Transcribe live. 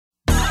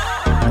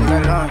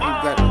got it on. You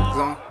got it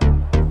on.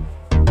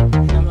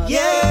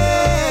 Yeah.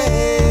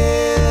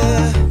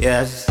 Yeah,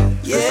 I just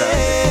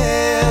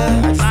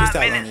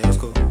freestyle on you. That's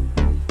cool.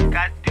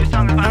 Got to do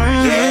something about it.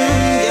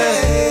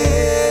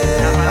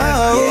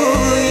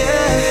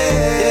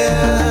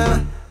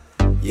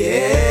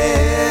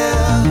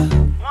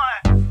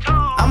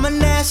 I'm a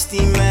nasty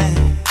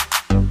man.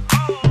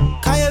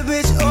 Call your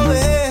bitch over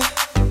here.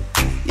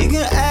 You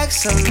can ask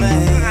some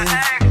man. I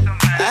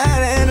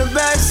had her in the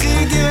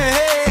backseat giving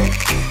head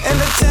in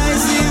the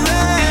taxi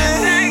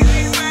man.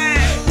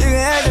 You can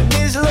ask the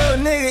bitch little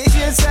nigga.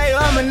 She'll tell you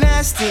I'm a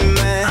nasty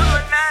man.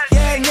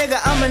 Yeah, nigga,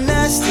 I'm a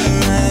nasty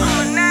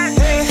man.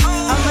 Hey,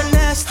 I'm a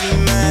nasty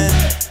man.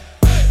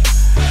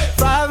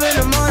 5 in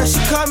the morning, she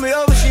call me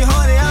over, she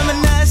horny. I'm a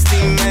nasty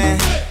man.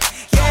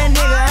 Yeah,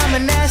 nigga, I'm a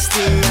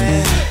nasty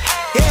man.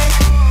 Yeah,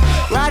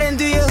 riding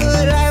through your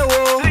hood like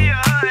whoa.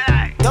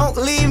 Don't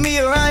leave me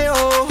around your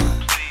hole.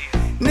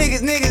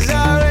 Niggas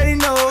already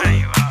know.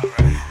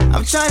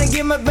 I'm tryna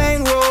get my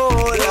bang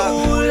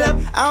rolled up.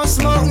 I don't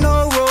smoke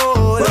no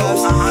roll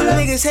ups.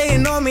 Niggas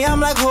hating on me, I'm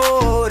like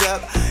hold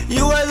up.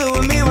 You wasn't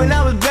with me when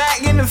I was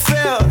back in the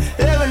field.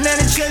 Living in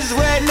the trenches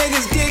where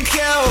niggas get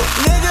killed.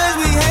 Niggas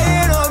be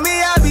hating on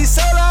me, I be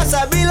so lost.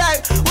 I be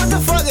like, what the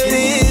fuck it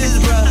is,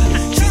 bruh?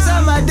 She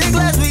sucked my dick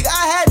last week,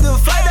 I had to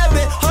fight that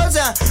bitch whole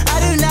time.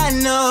 I do not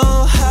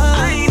know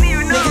how.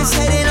 Niggas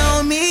hating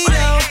on me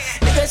though.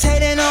 Niggas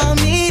hating on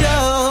me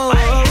though.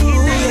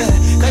 Yeah,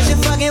 cause you're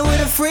fucking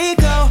with a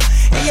freako.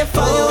 And you're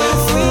fucking with a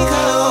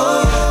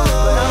freako.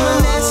 But I'm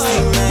a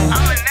nasty man.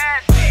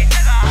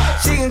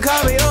 She can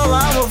call me over,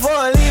 I'm a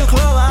boy, leave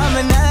clover. I'm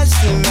a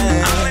nasty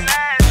man.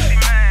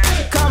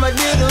 Call my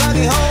dick a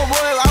lucky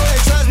homeboy. I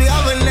wouldn't trust me,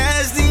 I'm a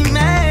nasty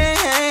man.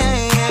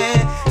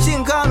 She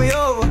can call me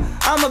over,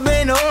 I'ma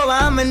bend over,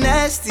 I'm a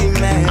nasty man.